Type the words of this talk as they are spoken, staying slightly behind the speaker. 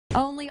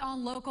Only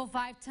on Local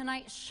 5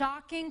 tonight,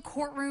 shocking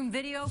courtroom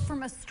video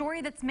from a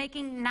story that's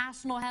making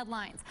national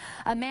headlines.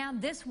 A man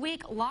this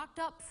week locked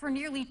up for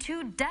nearly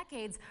 2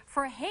 decades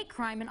for a hate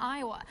crime in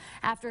Iowa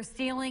after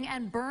stealing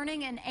and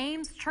burning an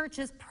Ames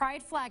church's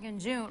pride flag in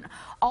June,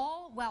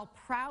 all while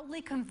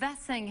proudly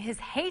confessing his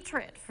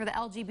hatred for the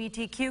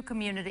LGBTQ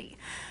community.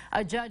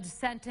 A judge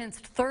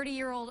sentenced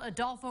 30-year-old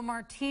Adolfo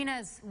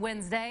Martinez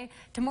Wednesday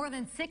to more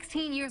than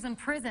 16 years in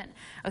prison.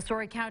 A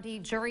Story County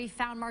jury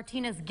found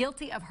Martinez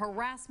guilty of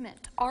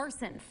harassment,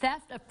 arson,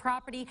 theft of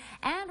property,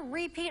 and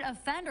repeat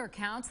offender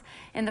counts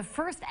in the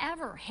first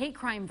ever hate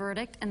crime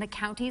verdict in the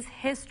county's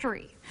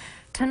history.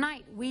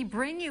 Tonight, we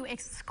bring you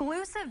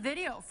exclusive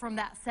video from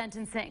that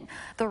sentencing,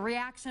 the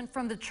reaction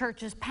from the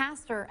church's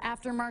pastor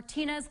after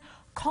Martinez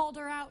called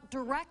her out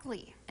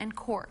directly in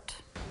court.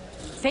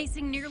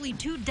 Facing nearly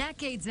 2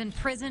 decades in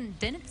prison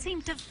didn't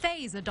seem to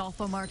faze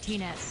Adolfo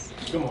Martinez.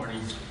 Good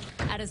morning.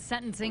 At his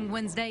sentencing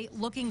Wednesday,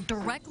 looking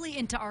directly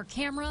into our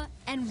camera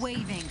and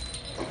waving.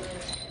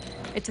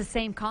 It's the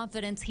same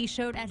confidence he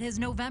showed at his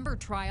November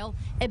trial,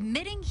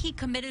 admitting he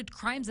committed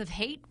crimes of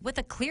hate with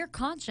a clear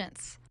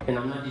conscience. And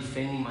I'm not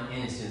defending my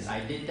innocence. I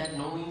did that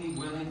knowingly,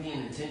 willingly,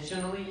 and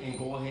intentionally, and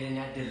go ahead and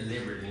act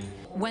deliberately.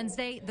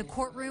 Wednesday, the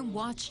courtroom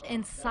watched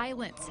in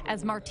silence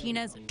as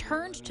Martinez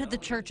turned to the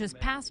church's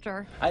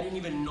pastor. I didn't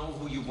even know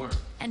who you were.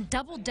 And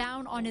doubled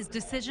down on his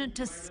decision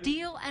to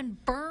steal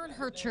and burn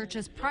her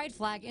church's pride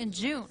flag in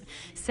June,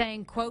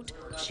 saying, quote,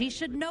 she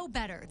should know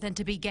better than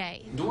to be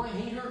gay. Do I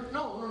hate her?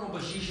 No,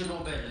 but she should know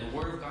better. The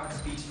word of God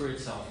speaks for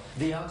itself.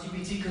 The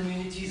LGBT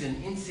community is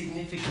an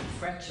insignificant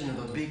fraction of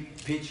the big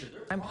picture.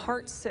 I'm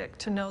heartsick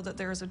to know that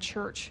there is a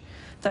church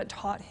that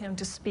taught him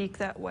to speak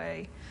that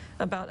way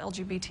about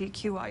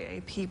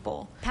LGBTQIA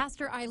people.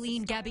 Pastor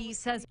Eileen Gebbe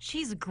says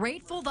she's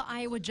grateful the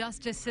Iowa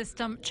justice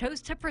system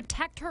chose to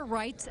protect her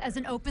rights as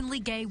an openly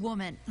gay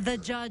woman. The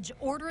judge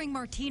ordering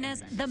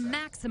Martinez the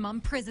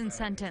maximum prison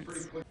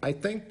sentence. I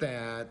think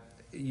that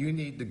you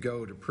need to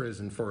go to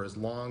prison for as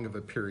long of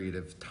a period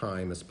of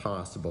time as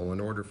possible in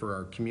order for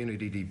our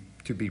community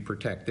to be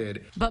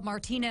protected. But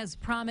Martinez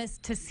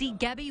promised to see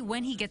Gebbe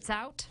when he gets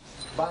out.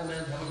 Bye,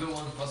 man. Have a good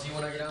one. I'll see you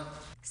when I get out.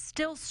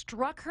 Still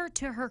struck her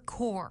to her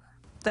core.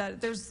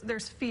 That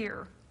there's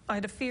fear. I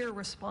had a fear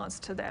response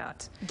to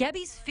that.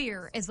 Gebbe's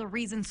fear is the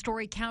reason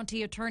Story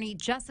County Attorney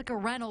Jessica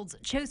Reynolds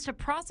chose to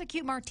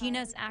prosecute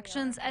Martinez's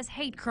actions as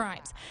hate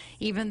crimes,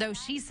 even though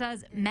she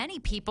says many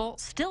people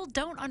still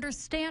don't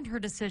understand her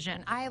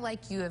decision. I,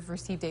 like you, have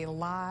received a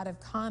lot of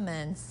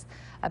comments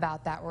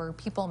about that where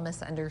people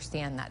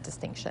misunderstand that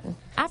distinction.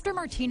 After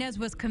Martinez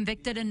was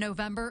convicted in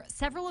November,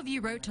 several of you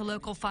wrote to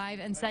Local 5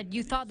 and said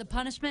you thought the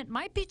punishment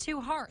might be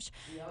too harsh,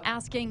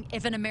 asking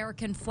if an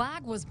American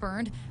flag was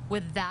burned,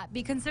 would that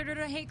be considered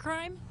a hate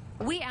crime?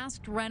 We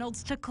asked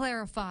Reynolds to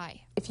clarify.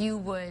 If you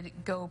would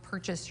go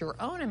purchase your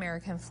own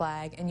American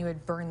flag and you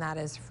would burn that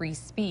as free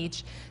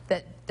speech,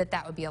 that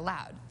would be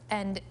allowed.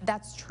 And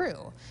that's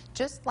true.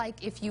 Just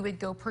like if you would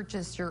go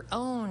purchase your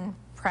own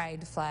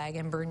pride flag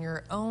and burn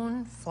your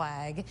own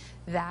flag,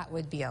 that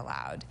would be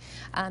allowed.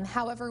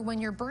 However, when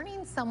you're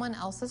burning someone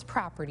else's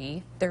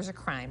property, there's a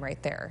crime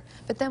right there.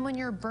 But then when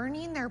you're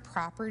burning their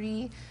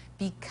property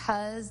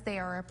because they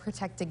are a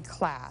protected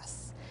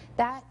class,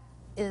 that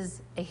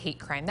is a hate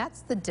crime.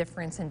 That's the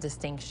difference and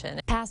distinction.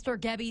 Pastor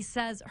Gebbe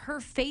says her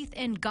faith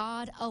in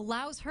God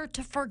allows her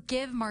to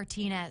forgive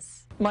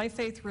Martinez. My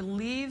faith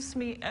relieves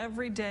me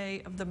every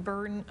day of the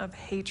burden of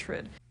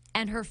hatred.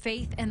 And her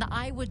faith in the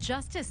Iowa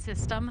justice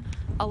system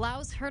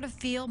allows her to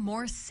feel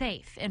more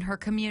safe in her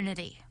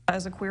community.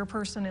 As a queer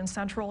person in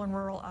central and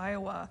rural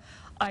Iowa,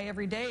 I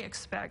every day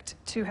expect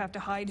to have to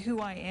hide who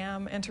I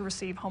am and to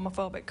receive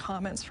homophobic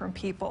comments from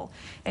people.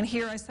 And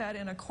here I sat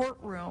in a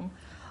courtroom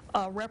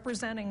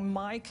representing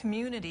my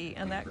community,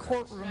 and that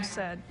courtroom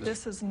said,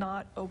 this is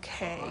not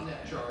okay.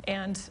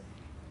 And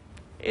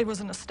it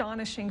was an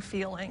astonishing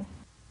feeling.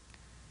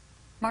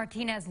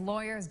 Martinez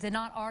lawyers did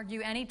not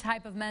argue any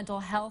type of mental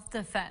health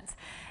defense.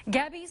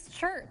 Gebbe's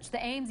church,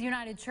 the Ames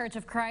United Church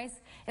of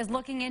Christ, is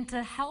looking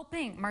into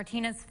helping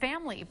Martinez's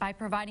family by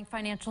providing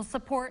financial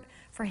support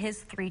for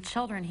his 3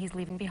 children he's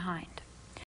leaving behind.